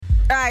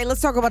All right,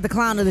 let's talk about the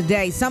clown of the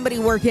day. Somebody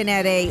working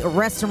at a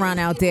restaurant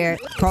out there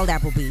called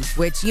Applebees,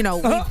 which,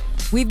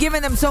 we've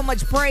given them so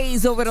much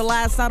praise over the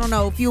last,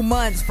 few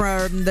months,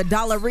 from the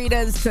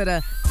dollaritas to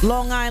the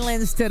Long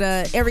Islands to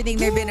the everything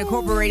they've been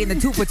incorporating, the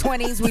 2 for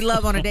 $20s we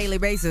love on a daily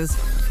basis.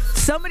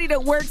 Somebody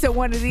that works at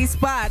one of these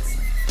spots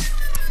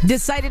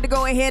decided to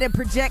go ahead and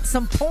project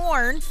some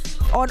porn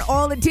on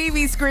all the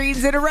TV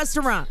screens in a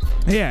restaurant.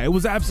 Yeah, it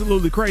was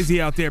absolutely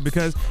crazy out there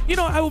because,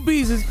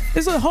 Applebee's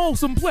is a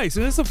wholesome place.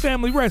 And it's a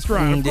family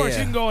restaurant. Of course,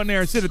 you can go in there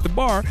and sit at the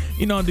bar,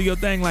 and do your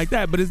thing like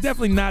that. But it's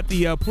definitely not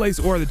the place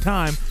or the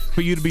time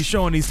for you to be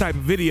showing these type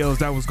of videos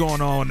that was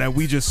going on that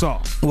we just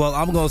saw. Well,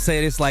 I'm going to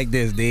say this like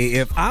this, D.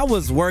 If I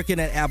was working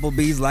at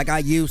Applebee's like I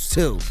used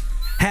to,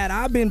 had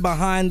I been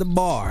behind the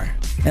bar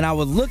and I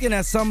was looking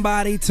at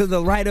somebody to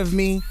the right of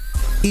me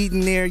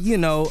eating their,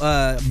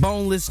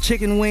 boneless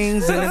chicken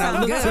wings, and then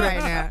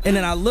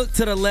I looked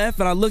to the left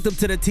and I looked up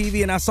to the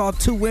TV and I saw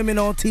two women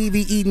on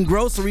TV eating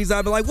groceries,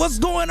 I'd be like, what's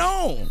going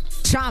on?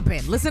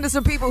 Chomping. Listen to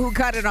some people who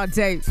cut it on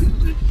tape.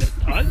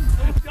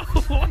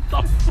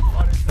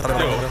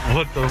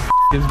 What the f***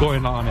 is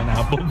going on in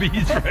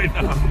Applebee's right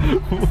now?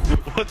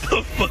 What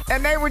the fuck?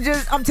 And they were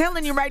I'm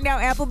telling you right now,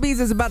 Applebee's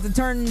is about to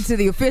turn into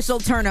the official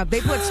turn up.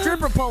 They put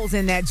stripper poles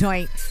in that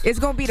joint. It's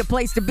going to be the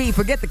place to be.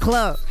 Forget the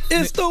club.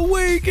 It's the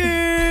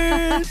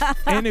weekend.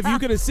 And if you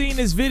could have seen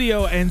this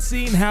video and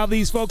seen how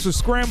these folks are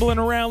scrambling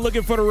around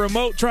looking for the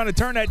remote, trying to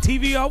turn that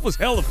TV off, was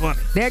hella funny.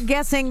 They're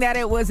guessing that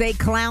it was a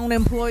clown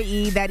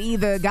employee that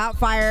either got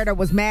fired or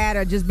was mad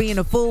or just being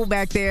a fool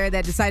back there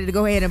that decided to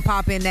go ahead and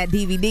pop in that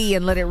DVD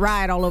and let it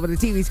ride all over the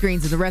TV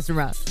screens in the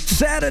restaurant.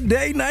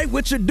 Saturday night,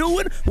 what you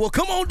doing? Well,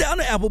 come on down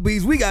to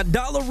Applebee's. We got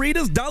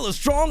dollaritas, dollar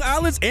Strong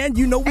Islands, and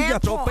we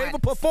got your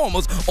favorite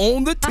performers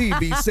on the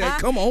TV set.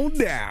 Come on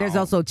down. There's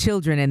also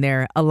children in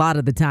there a lot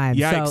of the time.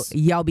 Yikes. So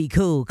y'all be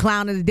cool.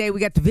 Clown of the day, we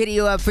got the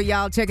video up for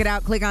y'all. Check it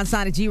out. Click on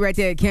Sonic G right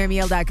there at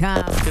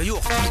KMEL.com. Yo, you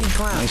a fucking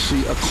clown. I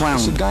see a clown.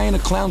 It's a guy in a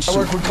clown suit. I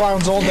work with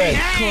clowns all day.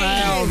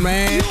 Clown,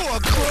 man. You a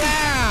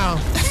clown.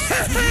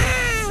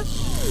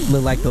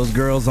 Look like those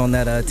girls on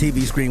that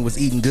TV screen was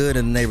eating good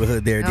in the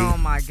neighborhood there, D. Oh,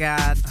 my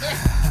God.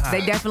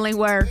 They definitely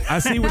were. I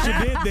see what you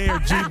did there,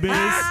 G-Biz.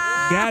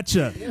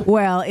 Gotcha.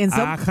 Well, in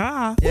some...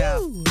 Yeah.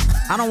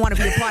 I don't want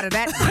to be a part of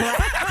that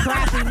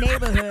crappy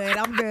neighborhood.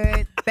 I'm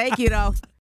good. Thank you, though.